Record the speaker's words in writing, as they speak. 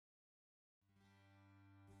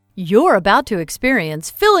You're about to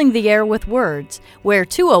experience Filling the Air with Words, where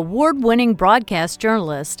two award-winning broadcast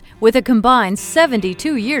journalists with a combined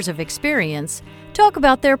 72 years of experience talk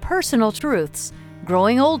about their personal truths,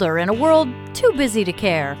 growing older in a world too busy to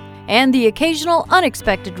care, and the occasional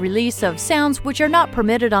unexpected release of sounds which are not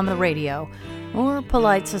permitted on the radio or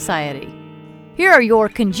polite society. Here are your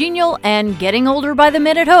congenial and getting older by the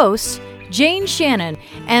minute hosts, Jane Shannon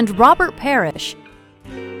and Robert Parrish.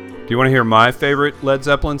 Do you want to hear my favorite Led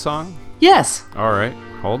Zeppelin song? Yes. All right,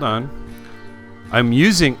 hold on.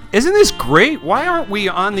 Isn't this great? Why aren't we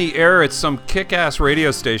on the air at some kick-ass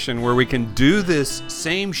radio station where we can do this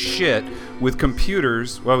same shit with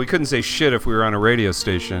computers? Well, we couldn't say shit if we were on a radio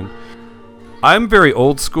station. I'm very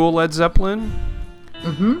old school Led Zeppelin.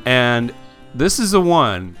 And this is the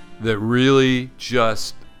one that really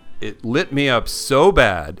it lit me up so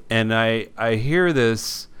bad. And I hear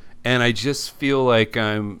this and I just feel like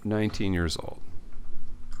I'm 19 years old.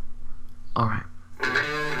 All right.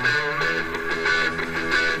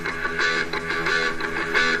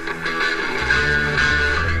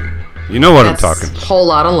 You know what I'm talking about. Whole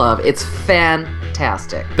Lot of Love. It's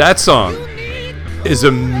fantastic. That song is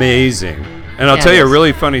amazing. And I'll tell you a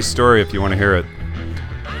really funny story if you want to hear it.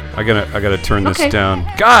 I gotta turn this down.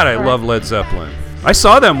 God, I love Led Zeppelin. I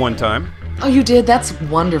saw them one time. Oh, you did? That's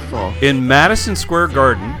wonderful. In Madison Square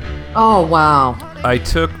Garden. Oh, wow. I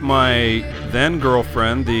took my then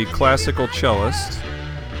girlfriend, the classical cellist,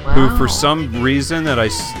 who for some reason that I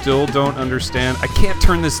still don't understand, I can't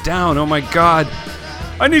turn this down. Oh my God.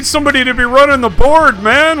 I need somebody to be running the board,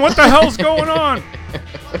 man. What the hell's going on?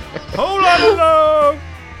 Whole Lot of Love.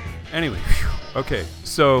 Anyway, okay.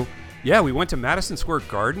 So, yeah, we went to Madison Square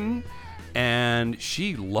Garden, and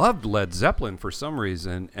she loved Led Zeppelin for some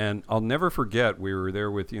reason. And I'll never forget, we were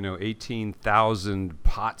there with, 18,000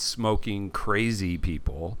 pot-smoking crazy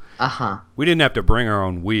people. Uh-huh. We didn't have to bring our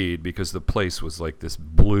own weed because the place was like this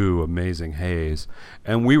blue, amazing haze.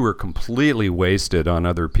 And we were completely wasted on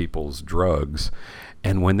other people's drugs.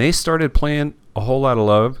 And when they started playing A Whole Lot of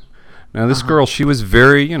Love, now this girl, she was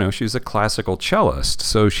very, she's a classical cellist,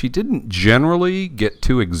 so she didn't generally get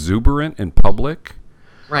too exuberant in public.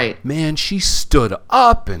 Right. Man, she stood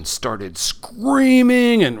up and started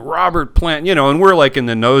screaming, and Robert Plant, and we're like in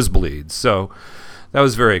the nosebleeds, so that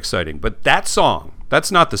was very exciting. But that song,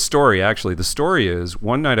 that's not the story, actually. The story is,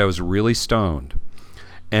 one night I was really stoned,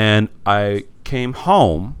 and I came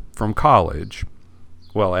home from college.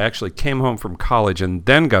 Well, I actually came home from college and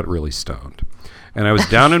then got really stoned. And I was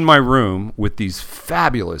down in my room with these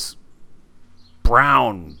fabulous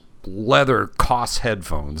brown leather Koss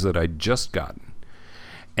headphones that I'd just gotten.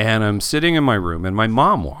 And I'm sitting in my room and my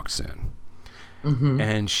mom walks in.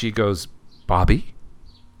 And she goes, "Bobby,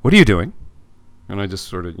 what are you doing?" And I just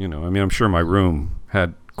sort of, I'm sure my room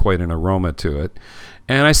had quite an aroma to it.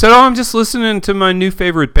 And I said, "Oh, I'm just listening to my new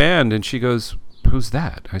favorite band." And she goes, "Who's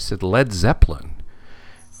that?" I said, "Led Zeppelin."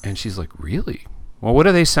 And she's like, "Really? Well, what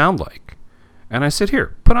do they sound like?" And I said,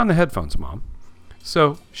 "Here, put on the headphones, Mom."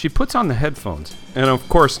 So she puts on the headphones. And, of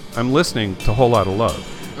course, I'm listening to Whole Lot of Love.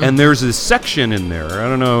 And there's this section in there. I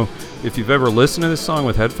don't know if you've ever listened to this song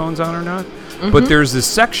with headphones on or not. But there's this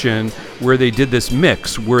section where they did this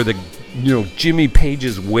mix where the, Jimmy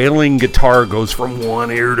Page's wailing guitar goes from one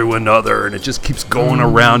ear to another. And it just keeps going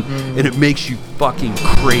around. And it makes you fucking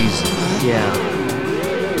crazy. Yeah.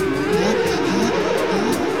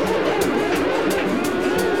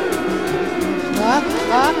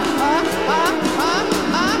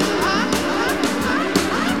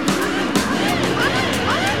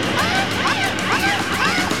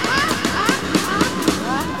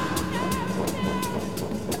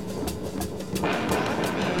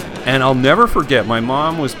 And I'll never forget, my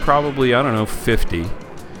mom was probably, 50,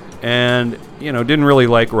 and, didn't really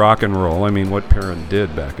like rock and roll. I mean, what parent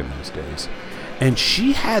did back in those days? And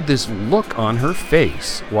she had this look on her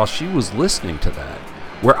face while she was listening to that,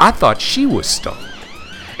 where I thought she was stoned.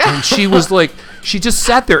 And she was like, she just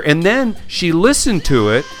sat there, and then she listened to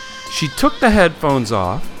it, she took the headphones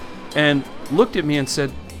off, and looked at me and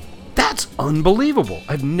said, "That's unbelievable.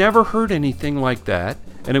 I've never heard anything like that."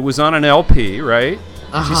 And it was on an LP, right?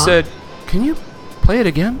 She said, "Can you play it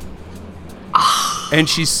again?" And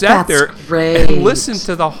she sat there and listened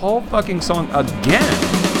to the whole fucking song again.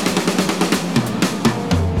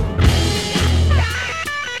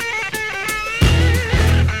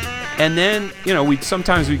 And then,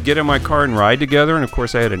 we'd get in my car and ride together. And, of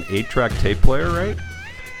course, I had an 8-track tape player, right?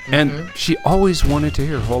 And she always wanted to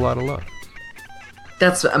hear A Whole Lot of Love.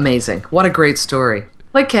 That's amazing. What a great story.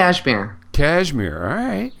 Like Kashmir. Kashmir, all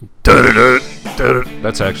right.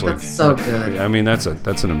 That's actually... That's so good. I mean, that's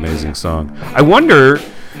an amazing song. I wonder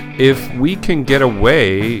if we can get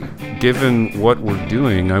away, given what we're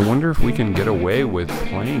doing, I wonder if we can get away with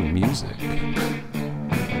playing music.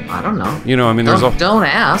 I don't know. You know, I mean, there's don't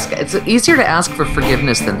ask. It's easier to ask for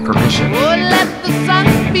forgiveness than permission. Oh, let the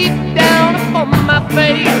sun beat down upon my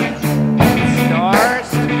face.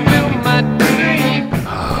 Stars to fill my dreams.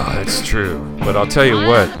 That's true. But I'll tell you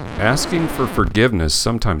what, asking for forgiveness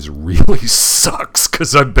sometimes really sucks,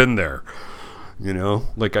 because I've been there. You know,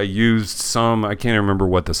 like I used I can't remember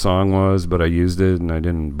what the song was, but I used it and I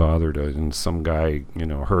didn't bother to, and some guy,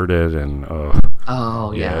 heard it, and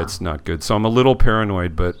Oh, yeah. It's not good. So I'm a little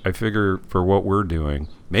paranoid, but I figure for what we're doing,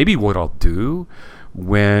 maybe what I'll do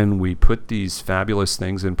when we put these fabulous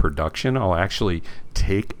things in production, I'll actually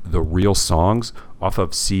take the real songs off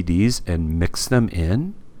of CDs and mix them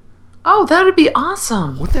in. Oh, that would be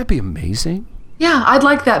awesome. Wouldn't that be amazing? Yeah, I'd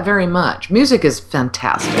like that very much. Music is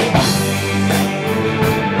fantastic.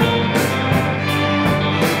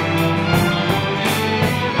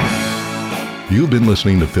 You've been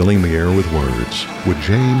listening to Filling the Air with Words with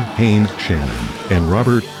Jane Haynes Shannon and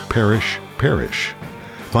Robert Parrish.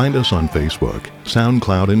 Find us on Facebook,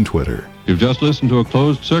 SoundCloud, and Twitter. You've just listened to a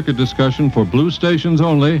closed-circuit discussion for Blue stations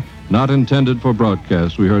only, not intended for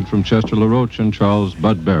broadcast. We heard from Chester LaRoche and Charles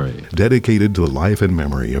Bud Berry. Dedicated to the life and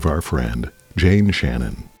memory of our friend, Jane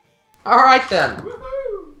Shannon. All right, then.